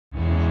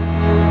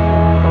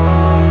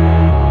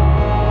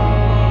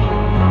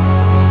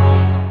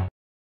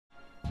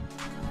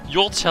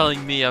You're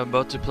telling me I'm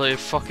about to play a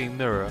fucking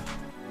mirror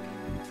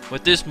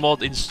with this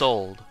mod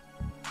installed?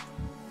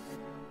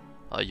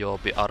 You'll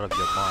be out of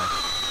your mind.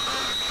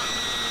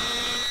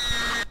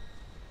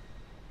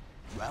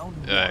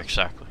 Yeah,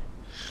 exactly.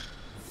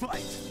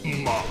 Fight.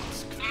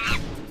 Mask.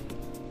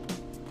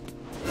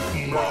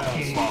 Mask.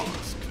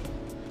 Mask.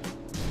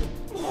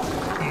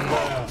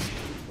 Mask.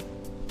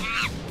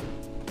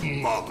 Bruh.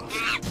 Mask. Mask.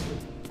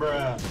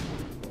 Bruh.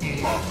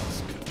 Mask.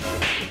 Mask.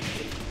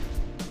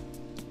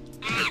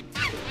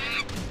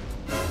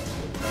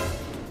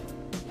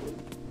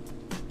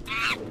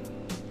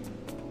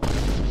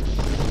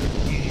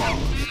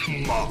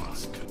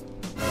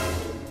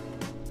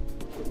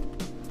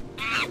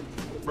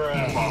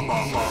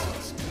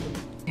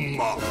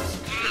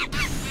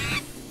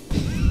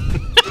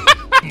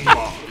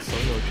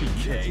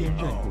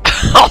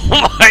 Oh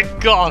my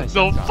god,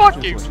 no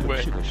fucking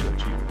way.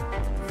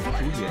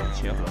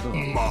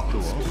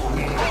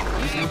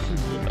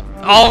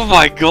 Oh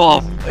my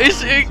god,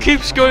 it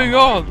keeps going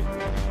on.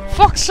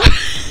 Fuck's sake.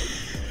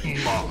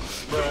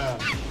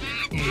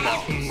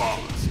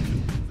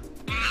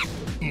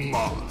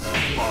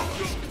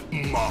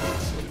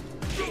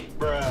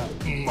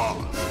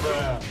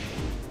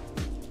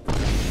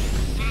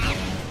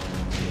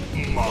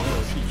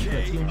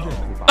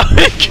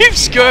 It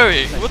keeps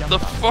going. What the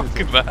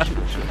fuck, man?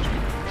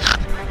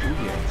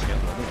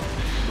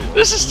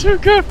 This is too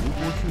good.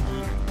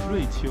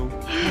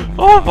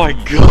 Oh my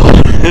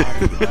god.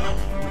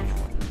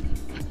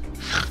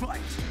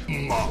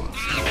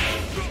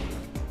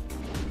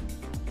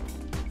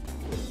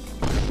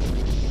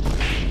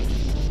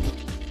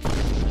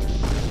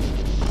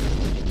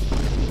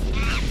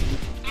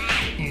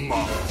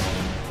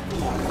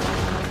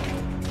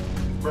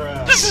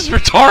 This is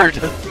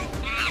retarded.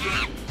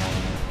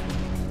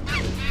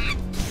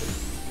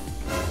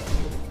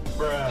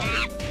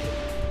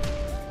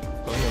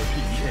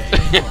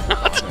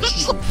 This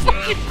is so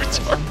fucking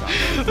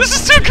retarded. This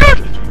is too good.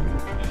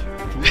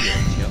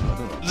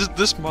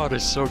 This mod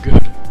is so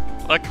good.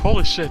 Like,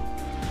 holy shit.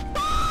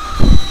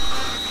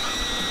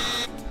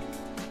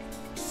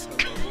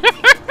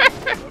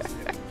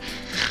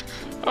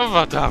 I'm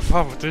about to have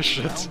fun with this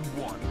shit.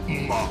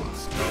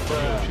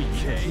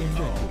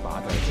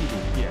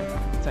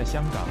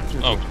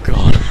 Oh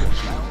god.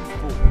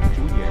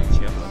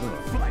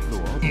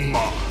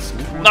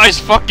 Nice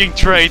fucking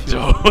trade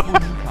though.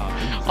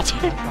 I'll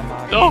take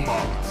no.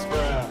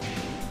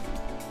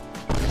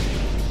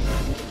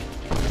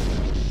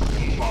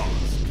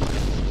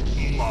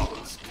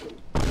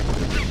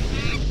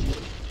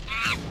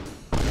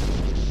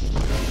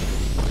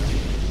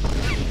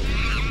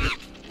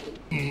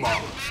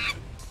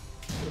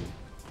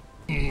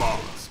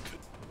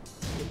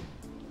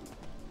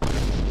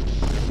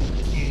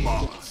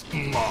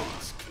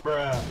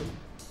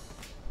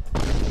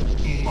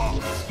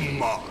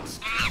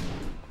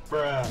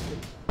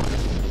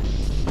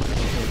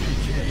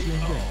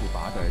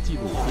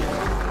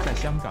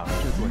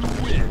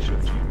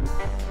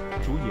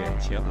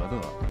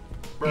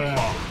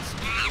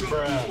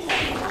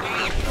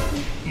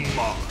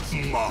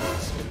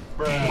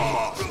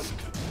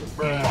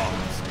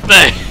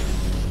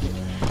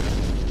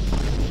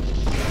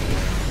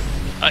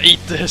 I eat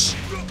this.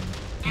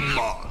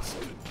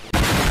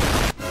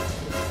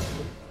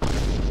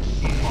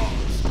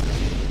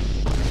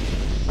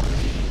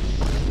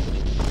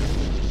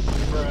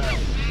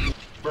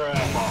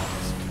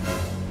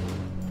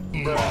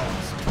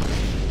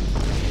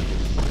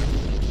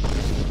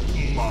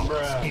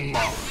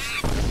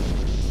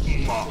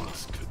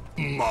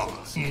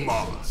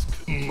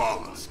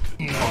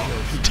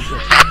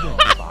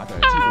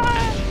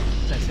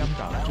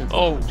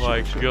 Oh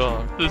my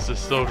god, this is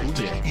so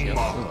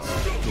ridiculous.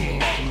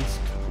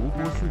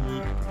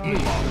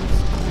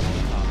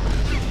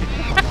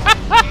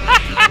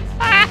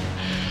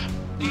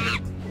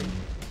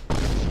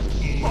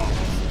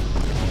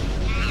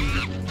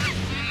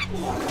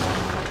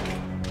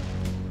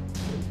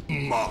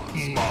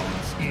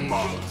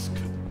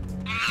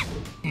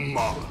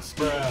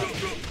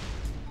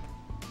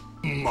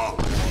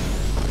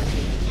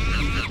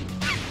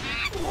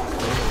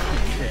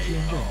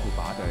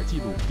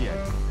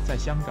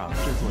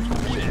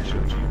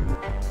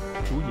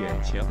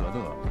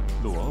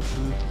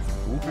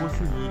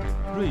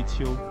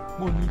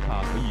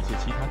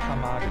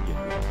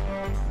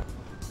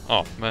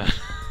 Oh man.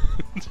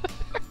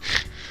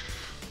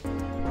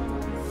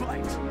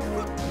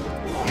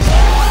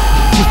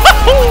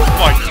 Oh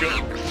my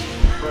god.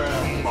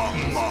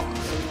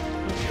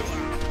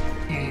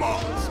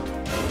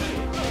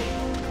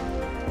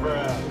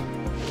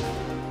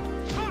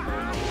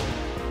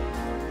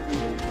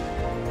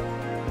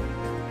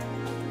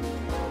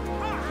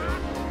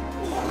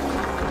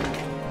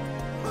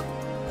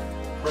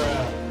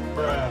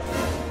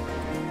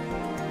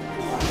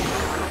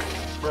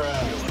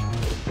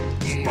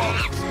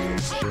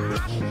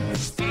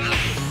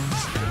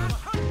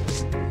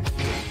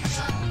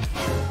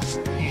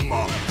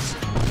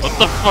 What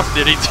the fuck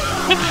did he do?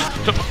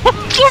 What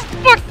the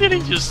fuck did he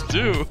just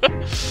do?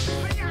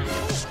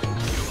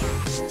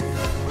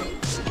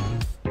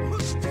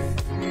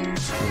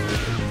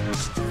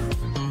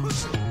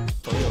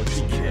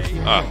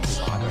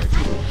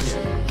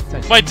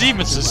 My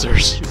demon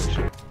sisters!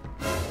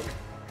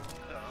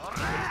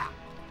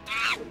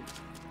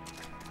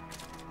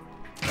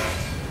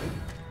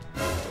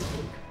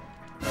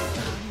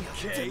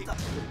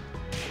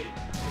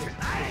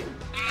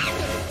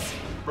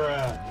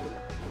 Bruh.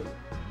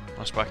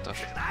 Respect that.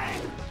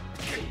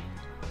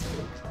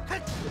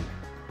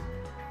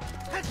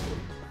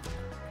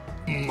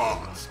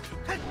 Mask.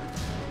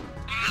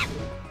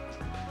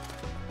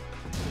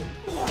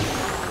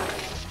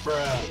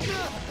 Bruh.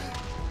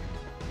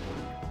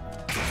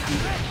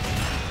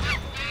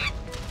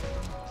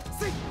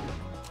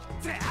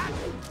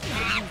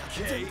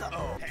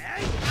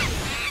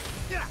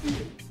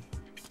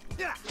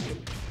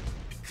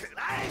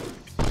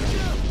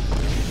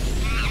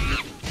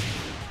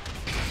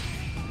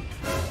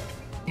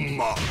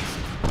 Mask.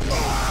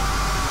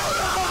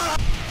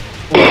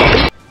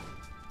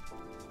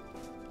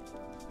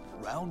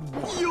 Round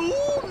 1.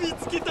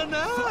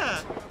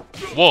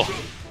 Whoa!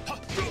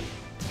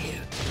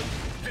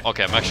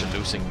 Okay, I'm actually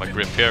losing my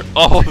grip here.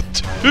 Oh,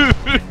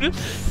 dude!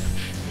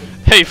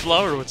 Hey,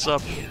 Flower, what's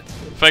up?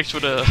 Thanks for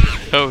the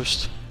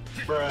host.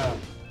 Bruh.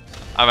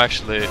 I'm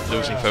actually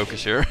losing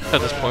focus here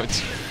at this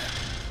point.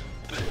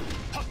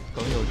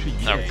 朋友是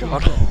一 Oh 个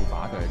God. 正复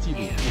杂的纪录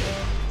片，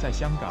在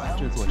香港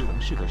这座城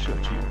市的设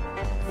置。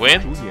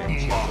 Win? 主演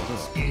钱德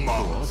勒、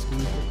罗斯、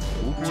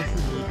吴波斯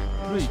尼、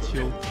瑞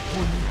秋、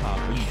莫妮卡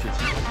和一些其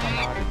他他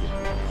妈的演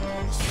员。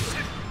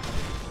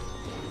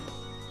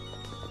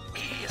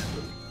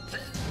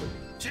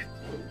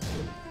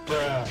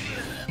 Bruh.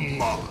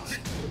 Mask.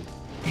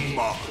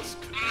 Mask.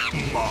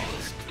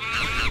 Mask.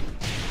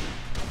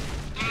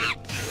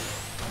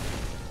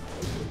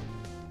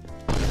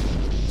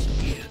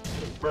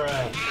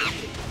 Bruh.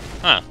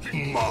 Huh.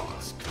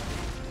 Mask.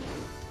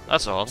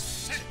 That's all.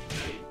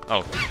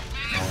 Oh.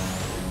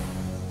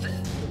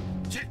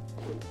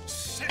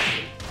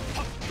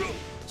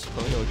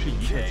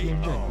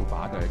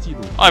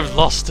 I've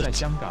lost it. 在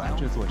香港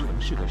这座城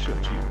市的设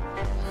置。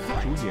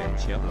主演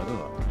钱德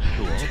勒、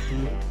罗斯、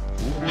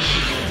吴波斯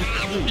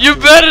尼。 You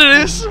bet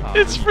it is!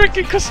 It's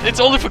freaking it's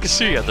only for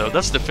Kazuya though,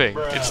 that's the thing.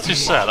 It's too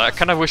sad. I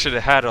kinda wish it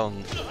had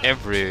on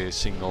every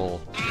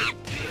single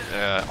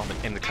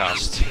in the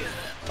cast.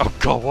 Oh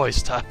god, what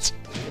is that?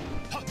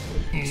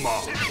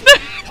 Mask.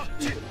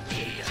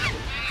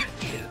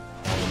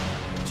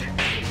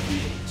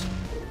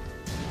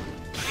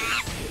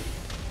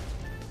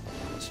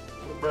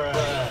 Bruh.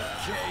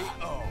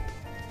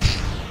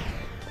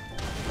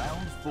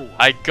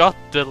 I got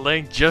the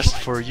link just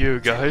for you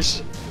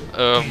guys.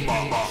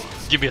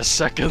 Mask. Give me a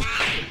second.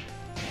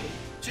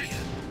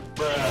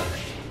 Bruh.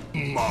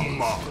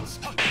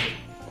 Mask.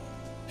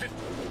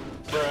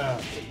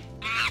 Bruh.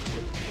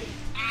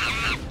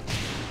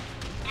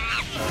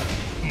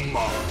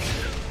 Mask.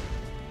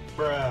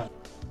 Bruh.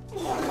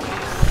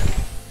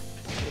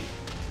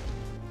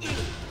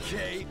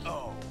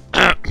 KO.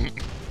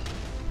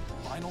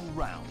 Final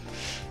round.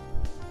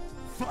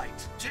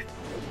 Fight.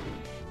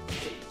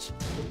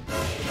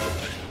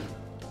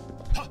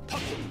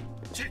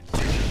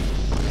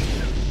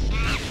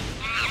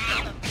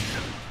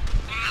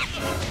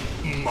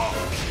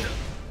 Mask.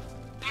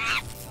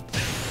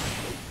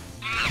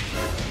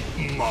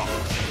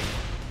 Mask.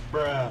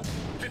 Bruh.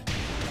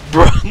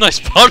 Bro, nice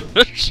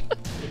punish.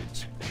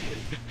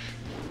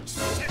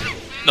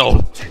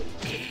 No.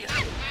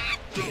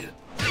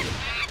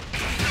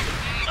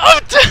 Oh,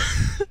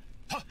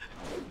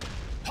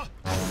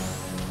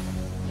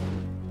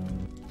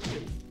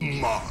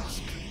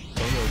 Mask.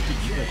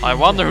 I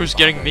wonder who's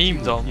getting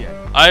memed on.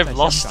 I've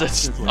lost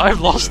it.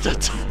 I've lost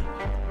it.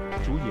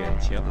 主演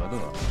钱德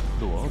勒、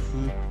罗斯、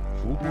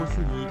吴波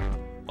斯尼。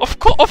 Of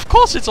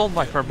course it's on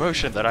my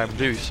promotion that I'm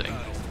losing.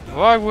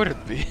 Why would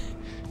it be?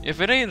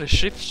 If it ain't a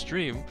shift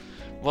stream,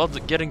 well,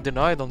 getting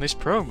denied on this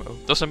promo.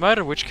 Doesn't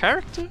matter which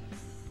character?